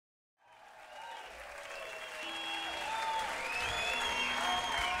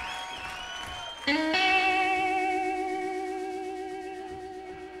You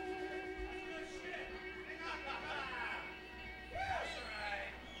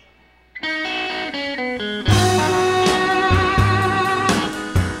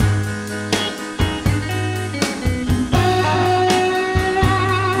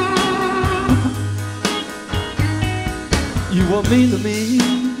were mean to me.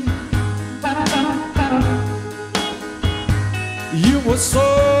 You were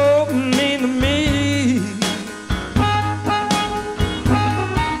so mean to me.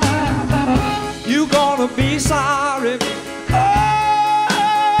 You gonna be sorry.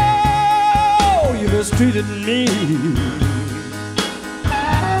 Oh, you mistreated me.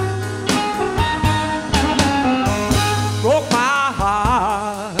 Broke my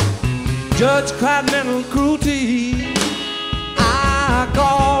heart. Judge cried mental cruelty. I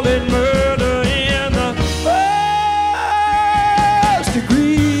call it murder in the first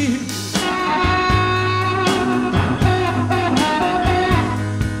degree.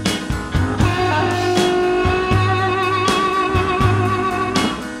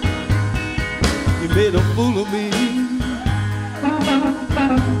 You made a fool of me.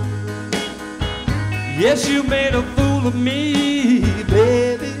 Yes, you made a fool of me,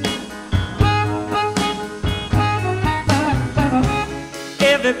 baby.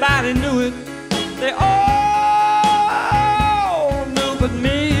 Everybody knew it, they all knew but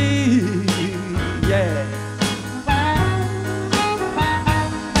me, yeah.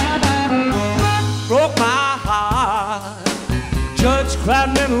 Broke my heart, judge cried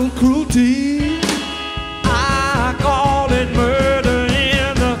mental cruelty. I call it murder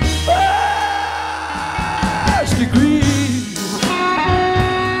in the first degree.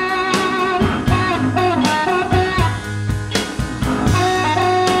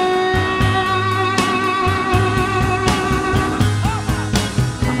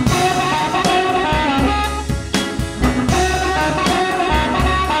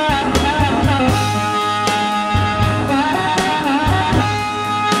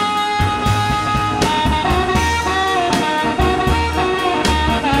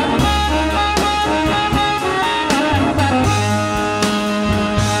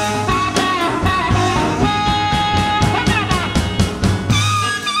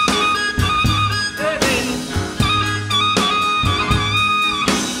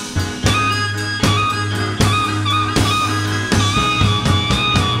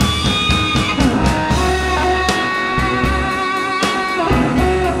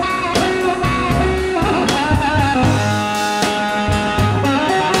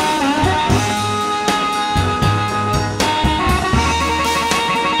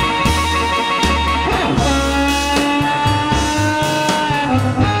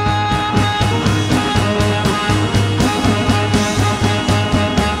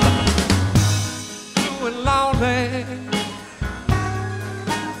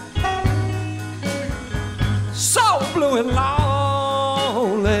 So blue and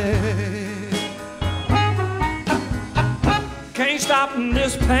lonely. Can't stop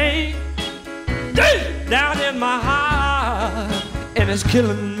this pain deep down in my heart, and it's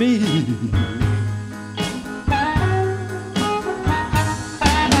killing me.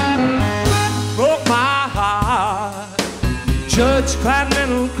 Broke my heart, judge cried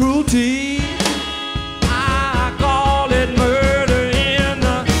mental cruelty. I call it murder in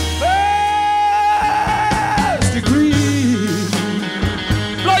the first degree.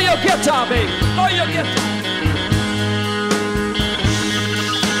 Blow your guitar, baby. Blow your guitar.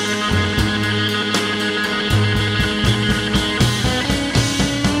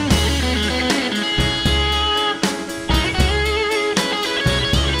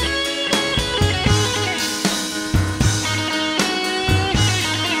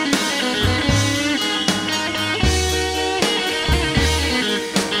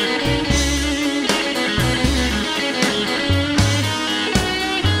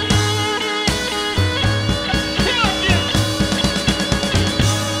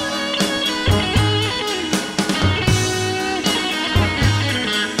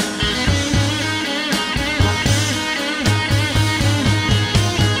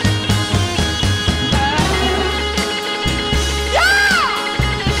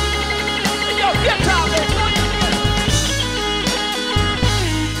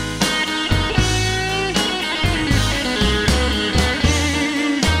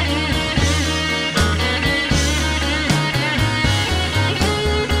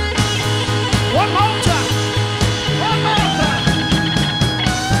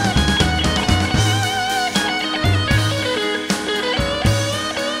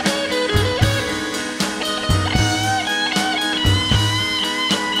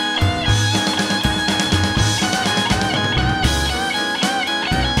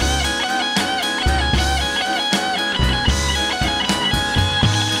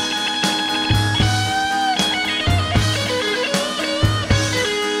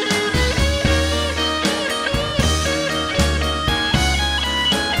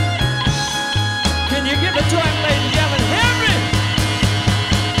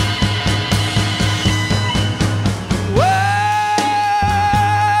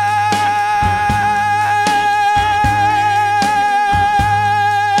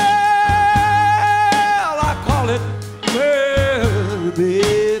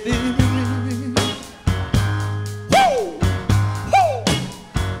 baby. Woo! Woo!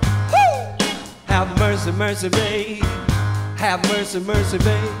 Woo! Have mercy, mercy, babe. Have mercy, mercy,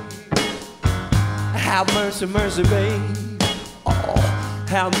 babe. Have mercy, mercy, babe. Oh,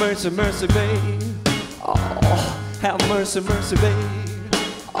 have mercy, mercy, babe. Oh, have mercy, mercy, babe.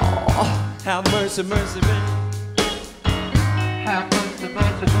 Oh, have mercy, mercy, babe. Have mercy,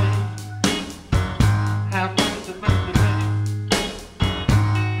 mercy, babe. Have mercy, mercy, babe.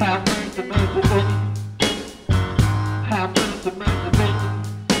 Have mercy, mercy, babe. Have mercy, mercy, babe.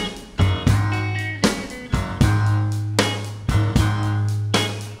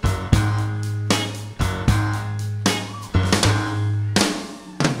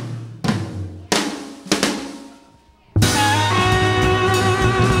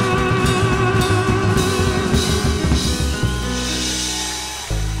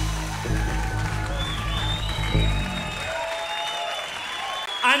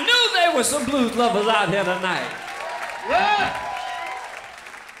 I knew there were some blues lovers out here tonight. Yeah.